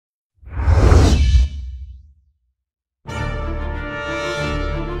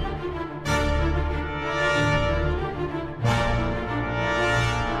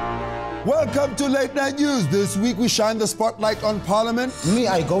Welcome to Late Night News. This week we shine the spotlight on Parliament. Me,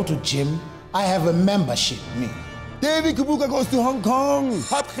 I go to gym. I have a membership, me. David Kabuka goes to Hong Kong.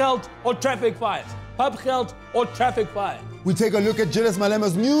 Pubgeld or traffic fines? Pubgeld or traffic fines? We take a look at Julius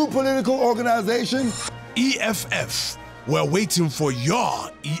Malema's new political organization. EFF. We're waiting for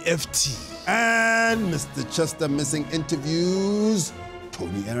your EFT. And Mr. Chester Missing interviews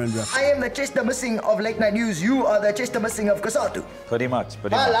Tony Arendra. I am the Chester Missing of Late Night News. You are the Chester Missing of Kasatu. Pretty much.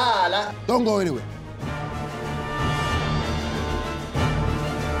 Don't go anywhere.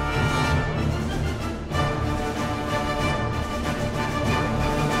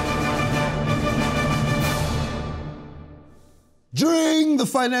 During the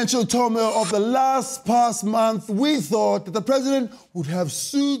financial turmoil of the past month, we thought that the president would have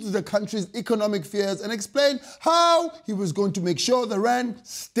soothed the country's economic fears and explained how he was going to make sure the rand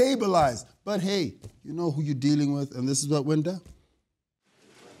stabilized. But hey, you know who you're dealing with, and this is what went down.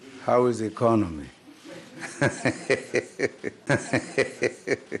 How is the economy?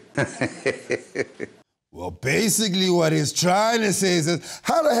 Well, basically what he's trying to say is,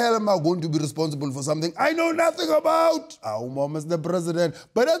 how the hell am I going to be responsible for something I know nothing about? Our mom is the president.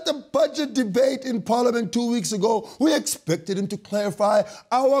 But at the budget debate in Parliament 2 weeks ago, we expected him to clarify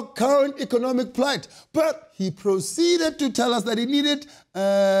our current economic plight. But he proceeded to tell us that he needed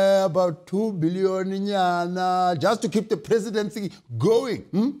about 2 billion just to keep the presidency going.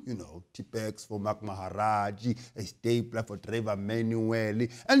 You know, Tipex for Mark Maharaji, a stapler for Trevor Manuel,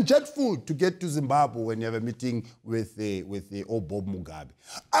 and jet food to get to Zimbabwe when you have a meeting with Bob Mugabe.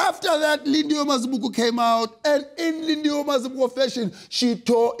 After that, Lindiwe Mazibuko came out, and in Lindiwe Mazibuko fashion, she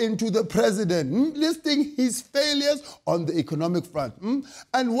tore into the president, listing his failures on the economic front.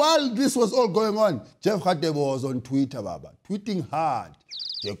 And while this was all going on, Jeff Radebe was on Twitter, tweeting hard.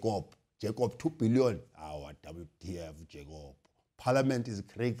 Jacob, 2 billion. Our WTF, Jacob. Parliament is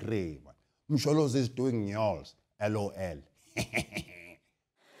cray-cray. Msholos is doing yours. LOL.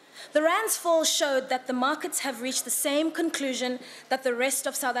 The rand's fall showed that the markets have reached the same conclusion that the rest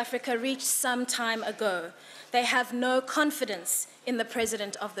of South Africa reached some time ago. They have no confidence in the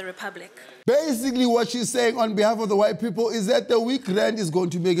President of the Republic. Basically, what she's saying on behalf of the white people is that the weak rand is going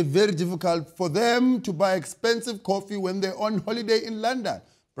to make it very difficult for them to buy expensive coffee when they're on holiday in London.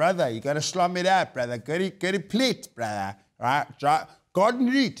 Brother, you gotta slum it up, brother. Get it plate, brother. Right? God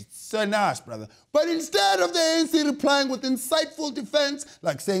read, it's so nice, brother. But instead of the ANC replying with insightful defense,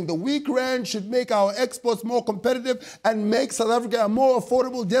 like saying the weak rand should make our exports more competitive and make South Africa a more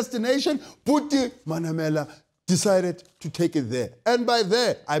affordable destination, Puti Manamela decided to take it there. And by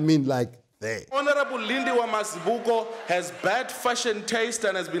there, I mean like there. Honorable Lindiwe Mazibuko has bad fashion taste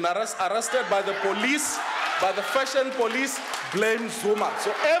and has been arrested by the police, by the fashion police, blame Zuma.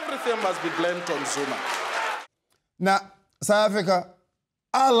 So everything must be blamed on Zuma. Now, South Africa,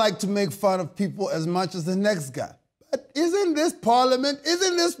 I like to make fun of people as much as the next guy. But isn't this Parliament,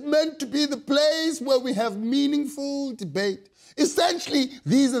 isn't this meant to be the place where we have meaningful debate? Essentially,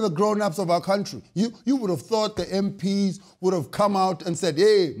 these are the grown-ups of our country. You would have thought the MPs would have come out and said,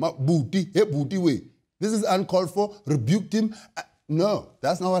 hey, booty, way. This is uncalled for, rebuked him. No,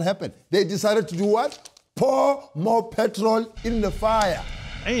 that's not what happened. They decided to do what? Pour more petrol in the fire.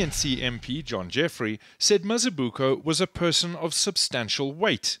 ANC MP John Jeffrey said Mazibuko was a person of substantial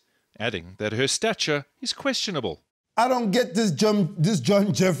weight, adding that her stature is questionable. I don't get this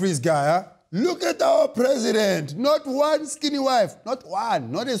John Jeffries guy, huh? Look at our president. Not one skinny wife. Not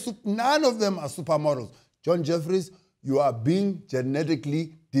one. None of them are supermodels. John Jeffries, you are being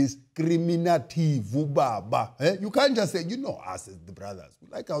genetically discriminative. You can't just say, you know us as the brothers. We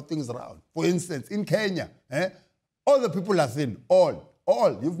like how things round. For instance, in Kenya, all the people are thin. All.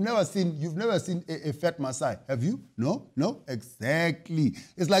 You've never seen a fat Maasai, have you? No, exactly.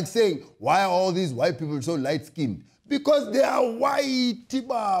 It's like saying, why are all these white people so light-skinned? Because they are white,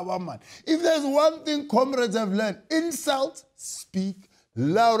 man. If there's one thing comrades have learned, insults speak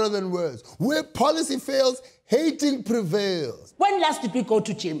louder than words. Where policy fails, hating prevails. When last did we go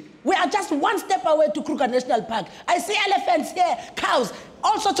to gym? We are just one step away to Kruger National Park. I see elephants here, cows,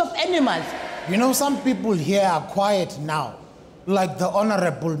 all sorts of animals. You know, some people here are quiet now. Like the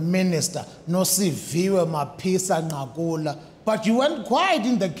Honorable Minister, Nosiviwe Mapisa Ngagula. But you weren't quiet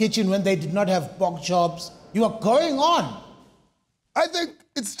in the kitchen when they did not have pork chops. You are going on. I think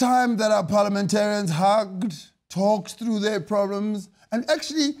it's time that our parliamentarians hugged, talked through their problems, and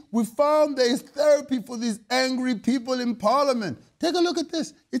actually we found there is therapy for these angry people in Parliament. Take a look at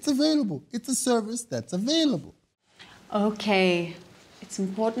this. It's available. It's a service that's available. Okay. It's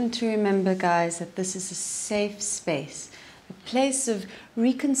important to remember, guys, that this is a safe space. a place of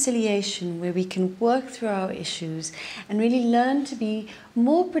reconciliation where we can work through our issues and really learn to be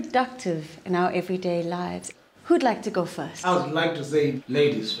more productive in our everyday lives. Who'd like to go first? I would like to say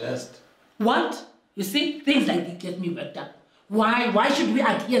ladies first. What? You see, things like this get me worked up. Why should we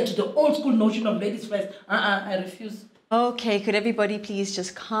adhere to the old school notion of ladies first? I refuse. Okay, could everybody please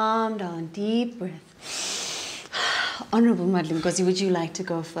just calm down, deep breath. Honorable Madlinkosi, would you like to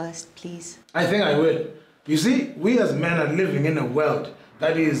go first, please? I think I will. You see, we as men are living in a world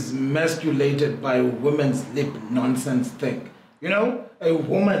that is emasculated by women's lip nonsense thing. You know, a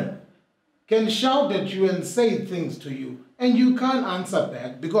woman can shout at you and say things to you, and you can't answer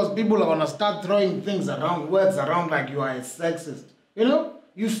back because people are going to start throwing things around, words around like you are a sexist. You know,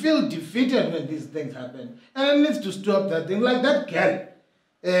 you feel defeated when these things happen. And it needs to stop that thing. Like that girl,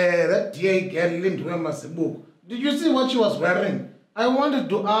 that DA girl, Lindwe Masibuko. Did you see what she was wearing? I wanted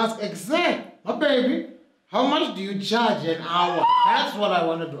to ask my baby, how much do you charge an hour? That's what I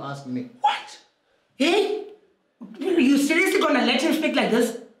wanted to ask me. What? Hey? You seriously gonna let him speak like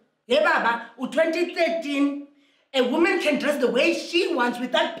this? Hey, Baba, 2013, a woman can dress the way she wants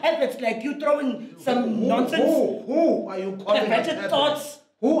without perverts like you throwing some nonsense. Who are you calling a pervert? Thoughts.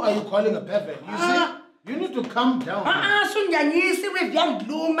 Who are you calling a pervert? You see, you need to calm down. Sunyanyisi with young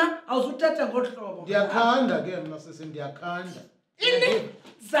bloomer. I was utata ngohlobo. Ndiyakhanda again, Mrs. Ndiyakhanda.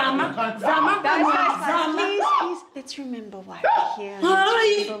 Zama. Please, let's remember why we're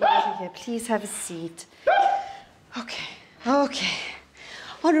here. Please have a seat. Okay.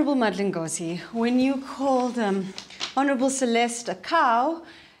 Honorable Madlinkosi, when you called Honorable Celeste a cow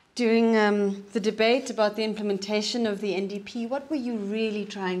during the debate about the implementation of the NDP, what were you really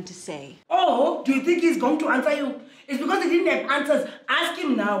trying to say? Oh, do you think he's going to answer you? It's because he didn't have answers. Ask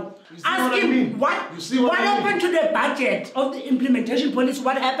him now. Ask him what happened to the budget of the implementation policy.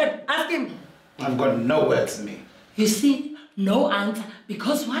 What happened? Ask him. I've got no words, me. You see, no answer.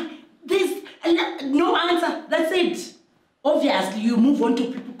 Because what? There's no answer. That's it. Obviously, you move on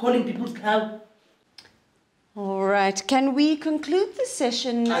to people calling people's cow. All right. Can we conclude the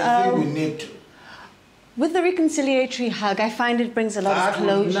session? I think we need to. With the reconciliatory hug, I find it brings a lot of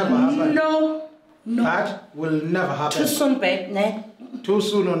closure. That will never happen. No. That will never happen. Too soon, babe. No. Too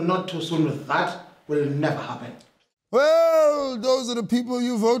soon or not too soon, that will never happen. Well, those are the people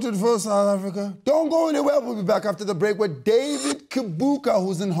you voted for, South Africa. Don't go anywhere. We'll be back after the break with David Kibuka,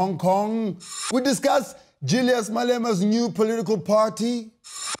 who's in Hong Kong. We discuss Julius Malema's new political party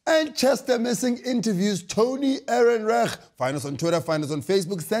and Chester Missing interviews Tony Ehrenreich. Find us on Twitter, find us on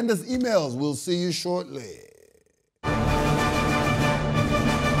Facebook, send us emails. We'll see you shortly.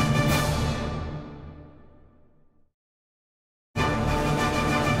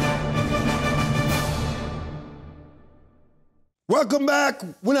 Welcome back.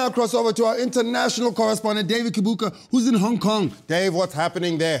 We now cross over to our international correspondent, David Kibuka, who's in Hong Kong. Dave, what's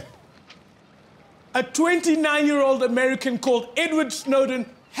happening there? A 29-year-old American called Edward Snowden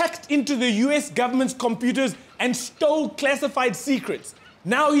hacked into the US government's computers and stole classified secrets.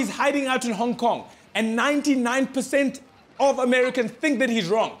 Now he's hiding out in Hong Kong, and 99% of Americans think that he's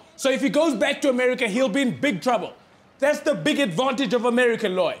wrong. So if he goes back to America, he'll be in big trouble. That's the big advantage of America,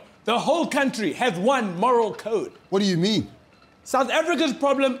 Loy. The whole country has one moral code. What do you mean? South Africa's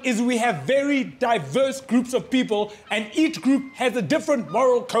problem is we have very diverse groups of people, and each group has a different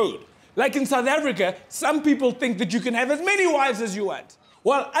moral code. Like in South Africa, some people think that you can have as many wives as you want,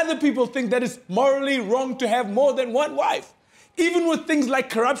 while other people think that it's morally wrong to have more than one wife. Even with things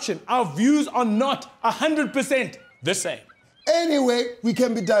like corruption, our views are not 100% the same. Anyway, we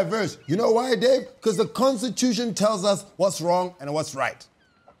can be diverse. You know why, Dave? Because the Constitution tells us what's wrong and what's right.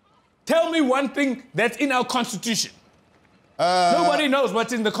 Tell me one thing that's in our Constitution. Nobody knows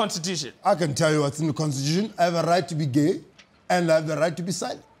what's in the Constitution. I can tell you what's in the Constitution. I have a right to be gay, and I have the right to be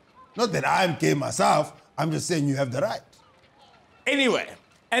silent. Not that I'm gay myself, I'm just saying you have the right. Anyway,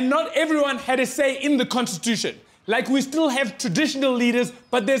 and not everyone had a say in the Constitution. Like we still have traditional leaders,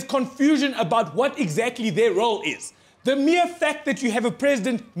 but there's confusion about what exactly their role is. The mere fact that you have a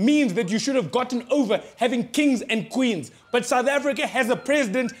president means that you should have gotten over having kings and queens. But South Africa has a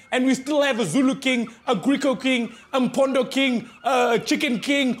president, and we still have a Zulu king, a Griqua king, a Mpondo king, a Chicken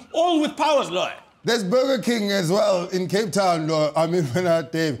king, all with powers, Lord. There's Burger King as well in Cape Town,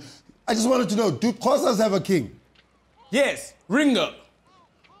 Dave. I just wanted to know, do Xhosas have a king? Yes, Ringo.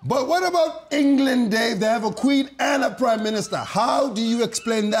 But what about England, Dave? They have a queen and a prime minister. How do you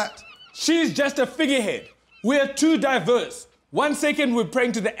explain that? She's just a figurehead. We're too diverse. 1 second we're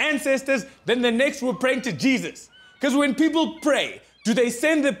praying to the ancestors, then the next we're praying to Jesus. Because when people pray, do they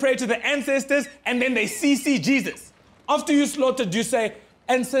send the prayer to the ancestors and then they CC Jesus? After you slaughtered, you say,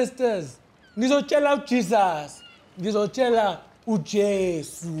 ancestors, nizotshela Jesus. ngizotshela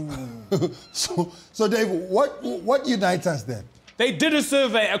uJesu. So Dave, what unites us then? They did a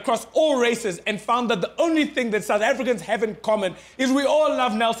survey across all races and found that the only thing that South Africans have in common is we all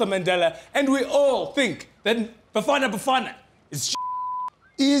love Nelson Mandela and we all think that Bafana is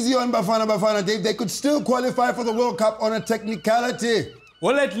Easy on Bafana, Dave. They could still qualify for the World Cup on a technicality.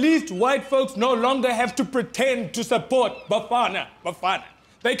 Well, at least white folks no longer have to pretend to support Bafana.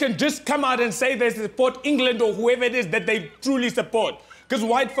 They can just come out and say they support England or whoever it is that they truly support. Because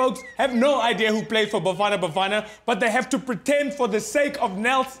white folks have no idea who plays for Bafana, but they have to pretend for the sake of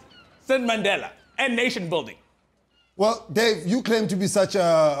Nelson Mandela and nation building. Well, Dave, you claim to be such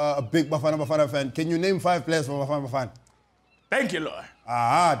a big Bafana fan. Can you name 5 players for Bafana? Thank you, Lord.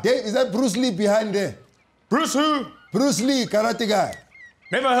 Dave, is that Bruce Lee behind there? Bruce who? Bruce Lee, karate guy.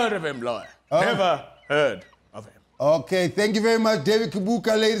 Never heard of him, Lord. Never heard of him. Okay, thank you very much, David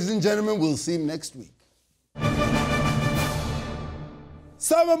Kibuka, ladies and gentlemen. We'll see him next week.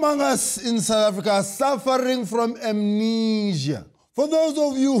 Some among us in South Africa are suffering from amnesia. For those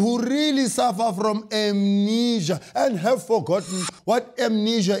of you who really suffer from amnesia and have forgotten what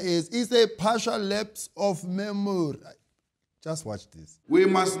amnesia is, it's a partial lapse of memory. Just watch this. We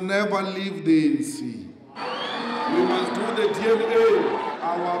must never leave the ANC. We must do the DNA.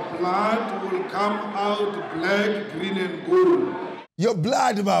 Our blood will come out black, green, and gold. Your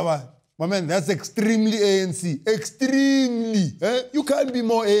blood, Baba. My man, that's extremely ANC. Extremely. You can't be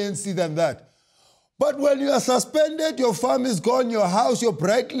more ANC than that. But when you are suspended, your farm is gone, your house, your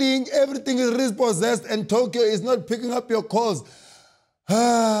Breitling, everything is repossessed, and Tokyo is not picking up your calls.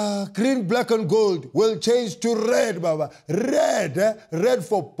 Green, black, and gold will change to red, Baba. Red, red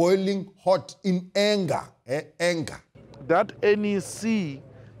for boiling hot in anger. Anger. That NEC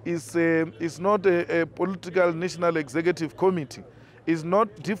is not a political national executive committee. It's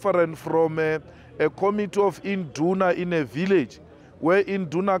not different from a committee of Induna in a village, where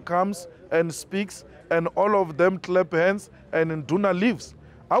Induna comes and speaks and all of them clap hands and Induna leaves.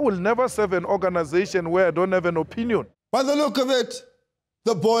 I will never serve an organization where I don't have an opinion. By the look of it,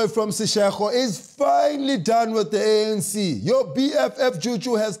 the boy from Seshego is finally done with the ANC. Your BFF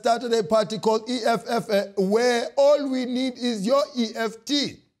Juju has started a party called EFF, where all we need is your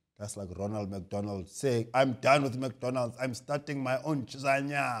EFT. That's like Ronald McDonald saying, I'm done with McDonald's. I'm starting my own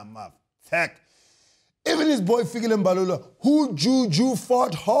Chizanyama. Fact. Even his boy Fikile Mbalula, who Juju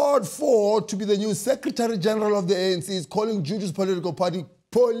fought hard for to be the new Secretary General of the ANC, is calling Juju's political party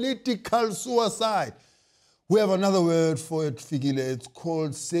political suicide. We have another word for it, Fikile. It's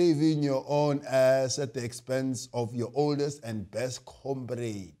called saving your own ass at the expense of your oldest and best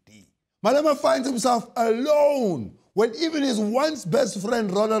comrade. Malema finds himself alone when even his once best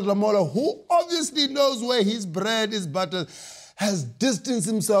friend, Ronald Lamola, who obviously knows where his bread is buttered, has distanced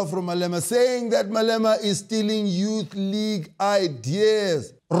himself from Malema, saying that Malema is stealing youth league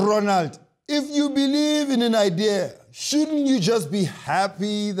ideas. Ronald, if you believe in an idea, shouldn't you just be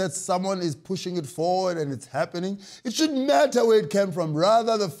happy that someone is pushing it forward and it's happening? It shouldn't matter where it came from,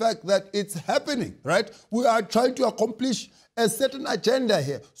 rather the fact that it's happening, right? We are trying to accomplish a certain agenda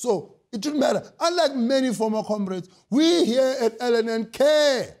here. So it shouldn't matter. Unlike many former comrades, we here at LNN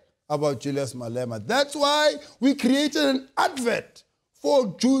care about Julius Malema. That's why we created an advert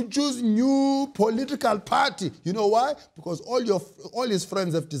for Juju's new political party. You know why? Because all his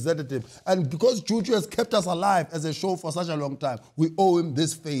friends have deserted him. And because Juju has kept us alive as a show for such a long time, we owe him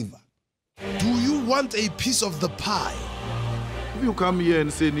this favor. Do you want a piece of the pie? If you come here and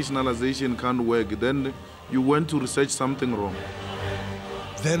say nationalization can't work, then you went to research something wrong.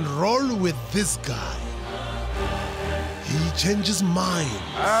 Then roll with this guy. He changes minds.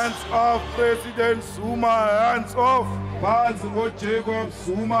 Hands off, President Zuma, hands off. Jacob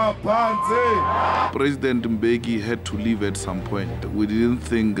Zuma, President Mbeki had to leave at some point. We didn't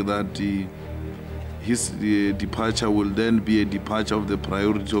think that his departure will then be a departure of the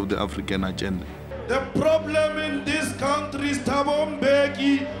priority of the African agenda. The problem in this country is Thabo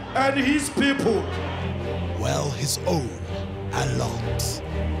Mbeki and his people. Well, his own, a lot.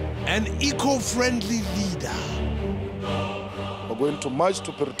 An eco-friendly leader. We're going to march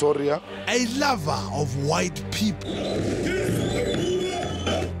to Pretoria. A lover of white people.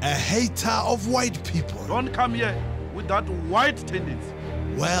 A hater of white people. Don't come here with that white tendency.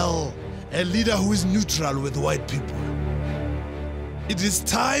 Well, a leader who is neutral with white people. It is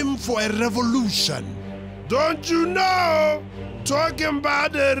time for a revolution. Don't you know? Talking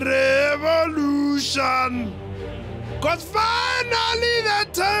about a revolution. Because finally the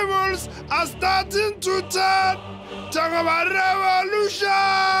tables are starting to turn. Talking about revolution.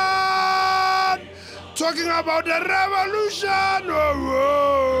 Talking about the revolution. Oh,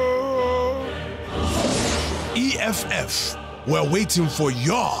 oh. FF. We're waiting for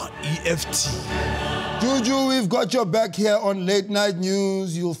your EFT. Juju, we've got your back here on Late Night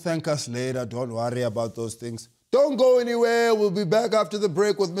News. You'll thank us later. Don't worry about those things. Don't go anywhere. We'll be back after the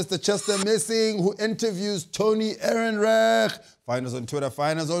break with Mr. Chester Missing, who interviews Tony Ehrenreich. Find us on Twitter,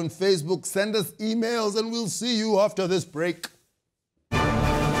 find us on Facebook, send us emails, and we'll see you after this break.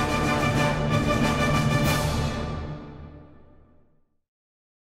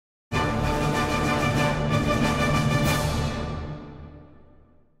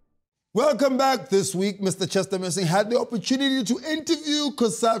 Welcome back. This week, Mr. Chester Missing had the opportunity to interview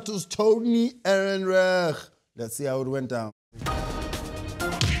COSATU's Tony Ehrenreich. Let's see how it went down.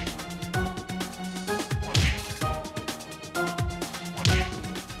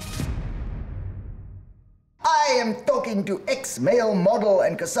 I am talking to ex-male model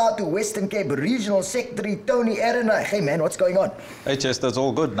and COSATU Western Cape Regional Secretary Tony Ehrenreich. Hey man, what's going on? Hey Chester, it's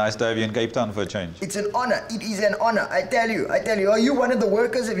all good. Nice to have you in Cape Town for a change. It's an honor. It is an honor. I tell you. Are you one of the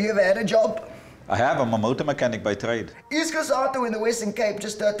workers? Have you ever had a job? I have. I'm a motor mechanic by trade. Is COSATU in the Western Cape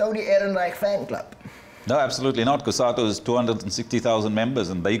just a Tony Ehrenreich fan club? No, absolutely not. COSATU has 260,000 members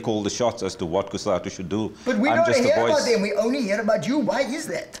and they call the shots as to what COSATU should do. But we don't hear about them. We only hear about you. Why is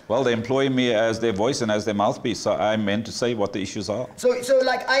that? Well, they employ me as their voice and as their mouthpiece, so I'm meant to say what the issues are. So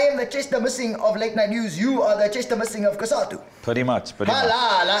like I am the Chester Missing of Late Night News. You are the Chester Missing of COSATU. Pretty much.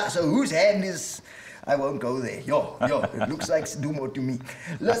 So whose hand is... I won't go there. Yo, it looks like Dumo to me.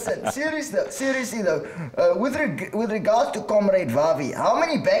 Listen, seriously though, with regards to Comrade Vavi, how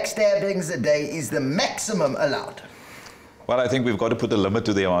many backstabbings a day is the maximum allowed? Well, I think we've got to put a limit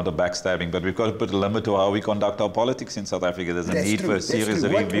to the amount of backstabbing, but we've got to put a limit to how we conduct our politics in South Africa. There's a need for a serious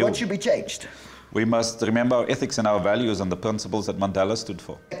review. What should be changed? We must remember our ethics and our values and the principles that Mandela stood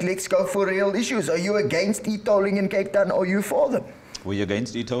for. Let's go for real issues. Are you against e-tolling in Cape Town or are you for them? We're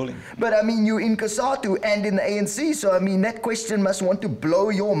against e-tolling. But I mean, you're in COSATU and in the ANC, so I mean, that question must want to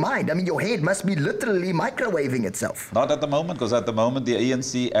blow your mind. I mean, your head must be literally microwaving itself. Not at the moment, because at the moment the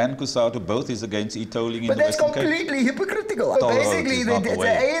ANC and COSATU both is against e-tolling in the Western Cape. But that's completely hypocritical. So basically, the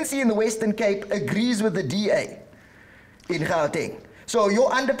ANC in the Western Cape agrees with the DA in Gauteng. So your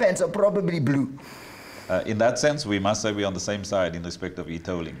underpants are probably blue. In that sense, we must say we're on the same side in respect of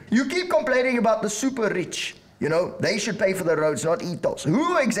e-tolling. You keep complaining about the super rich. You know, they should pay for the roads, not e-tolls.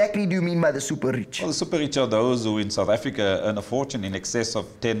 Who exactly do you mean by the super rich? Well, the super rich are those who in South Africa earn a fortune in excess of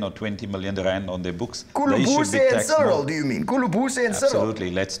 10 or 20 million rand on their books. Kulubuse and Cyril, do you mean? Kulubuse and Cyril.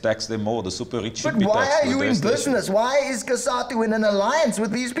 Absolutely. Let's tax them more. The super rich should be taxed. But why are you in business? Why is COSATU in an alliance with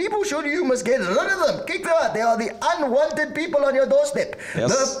these people? Surely you must get rid of them. Kick them out. They are the unwanted people on your doorstep.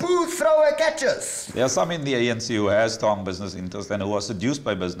 Yes. The poo thrower catchers. There are some in the ANC who have strong business interests and who are seduced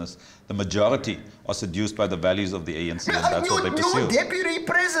by business. The majority are seduced by the values of the ANC. And that's what they pursue. Your deputy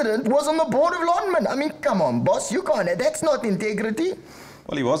president was on the board of Lonman. I mean, come on, boss, you can't. That's not integrity.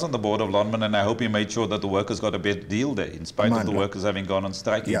 Well, he was on the board of Lonman, and I hope he made sure that the workers got a better deal there. In spite of the workers having gone on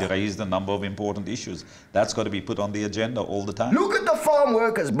strike, he raised a number of important issues. That's got to be put on the agenda all the time. Look at the farm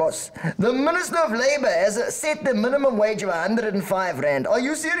workers, boss. The Minister of Labour has set the minimum wage of 105 rand. Are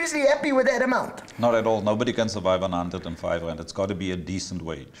you seriously happy with that amount? Not at all. Nobody can survive on 105 rand. It's got to be a decent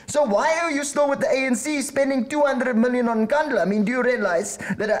wage. So why are you still with the ANC spending 200 million on Nkandla? I mean, do you realize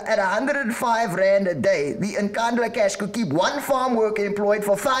that at 105 rand a day, the Nkandla cash could keep one farm worker employed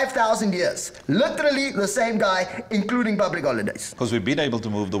for 5,000 years. Literally the same guy, including public holidays. Because we've been able to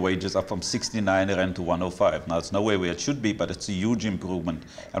move the wages up from 69 rand to 105. Now, it's nowhere where it should be, but it's a huge improvement.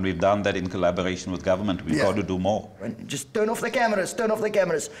 And we've done that in collaboration with government. We've got to do more. Just turn off the cameras, turn off the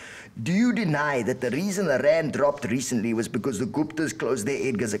cameras. Do you deny that the reason the rand dropped recently was because the Guptas closed their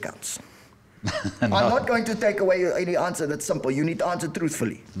Edgar's accounts? I'm not going to take away any answer that's simple. You need to answer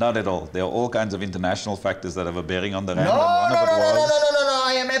truthfully. Not at all. There are all kinds of international factors that have a bearing on the rand. No.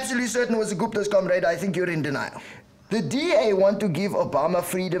 I am absolutely certain it was the Gupta's, comrade. I think you're in denial. The DA want to give Obama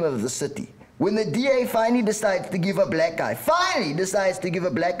freedom of the city. When the DA finally decides to give a black guy,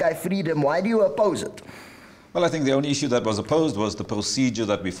 freedom, why do you oppose it? Well, I think the only issue that was opposed was the procedure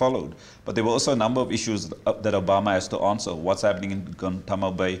that we followed. But there were also a number of issues that Obama has to answer. What's happening in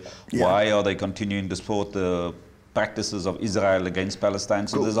Guantanamo Bay? Why are they continuing to support the practices of Israel against Palestine?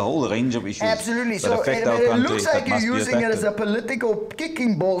 So there's a whole range of issues that affect our country. It looks like you're using it as a political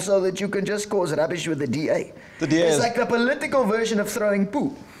kicking ball so that you can just cause rubbish with the DA. It's like a political version of throwing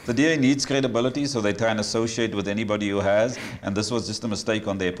poo. The DA needs credibility, so they try and associate with anybody who has, and this was just a mistake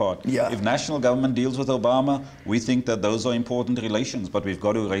on their part. If national government deals with Obama, we think that those are important relations, but we've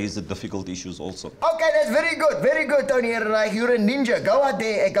got to raise the difficult issues also. Okay, that's very good, Tony Ehrenreich. You're a ninja. Go out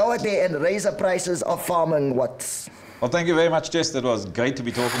there and raise the prices of farming Well, thank you very much, Jess. That was great to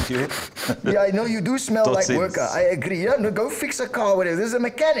be talking to you. Yeah, I know you do smell Tot like ziens. worker. I agree. Yeah, no, go fix a car with it. This is a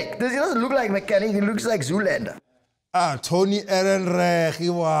mechanic. He doesn't look like a mechanic. He looks like Zoolander. Tony Ehrenreich,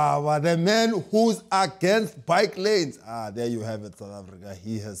 the man who's against bike lanes. There you have it, South Africa.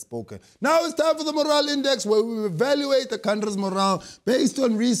 He has spoken. Now it's time for the Morale Index, where we evaluate the country's morale based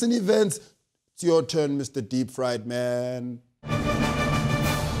on recent events. It's your turn, Mr. Deep Fried Man.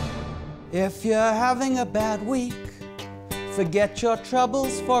 If you're having a bad week, forget your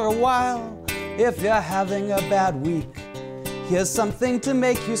troubles for a while. If you're having a bad week, here's something to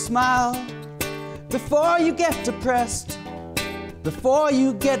make you smile. Before you get depressed, before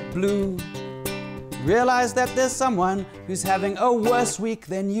you get blue, realize that there's someone who's having a worse week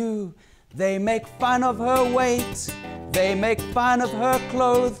than you. They make fun of her weight, they make fun of her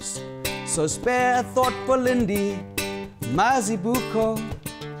clothes. So spare a thought for Lindy Mazibuko.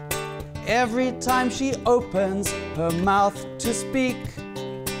 Every time she opens her mouth to speak,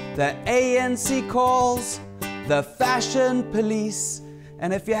 the ANC calls the fashion police.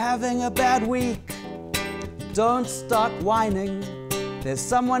 And if you're having a bad week, don't start whining. There's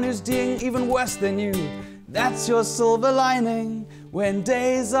someone who's doing even worse than you. That's your silver lining. When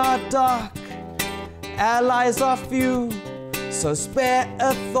days are dark, allies are few. So spare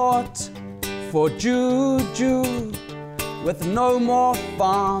a thought for Juju. With no more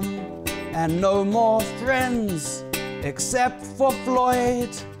farm and no more friends, except for Floyd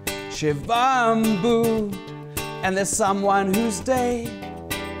Shivambu. And there's someone whose day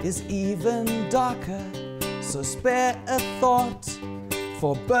is even darker. So spare a thought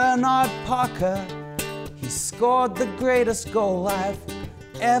for Bernard Parker. He scored the greatest goal I've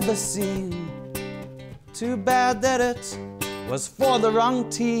ever seen. Too bad that it was for the wrong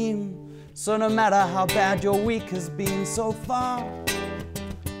team. So no matter how bad your week has been so far,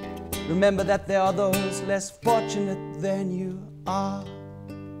 remember that there are those less fortunate than you are.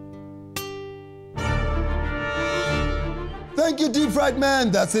 Thank you, Deep Fried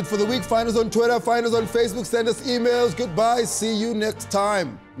Man. That's it for the week. Find us on Twitter, find us on Facebook, send us emails. Goodbye. See you next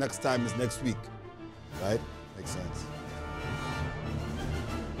time. Next time is next week. Right? Makes sense.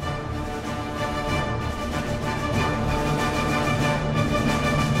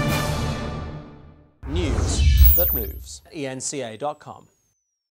 News that moves. ENCA.com.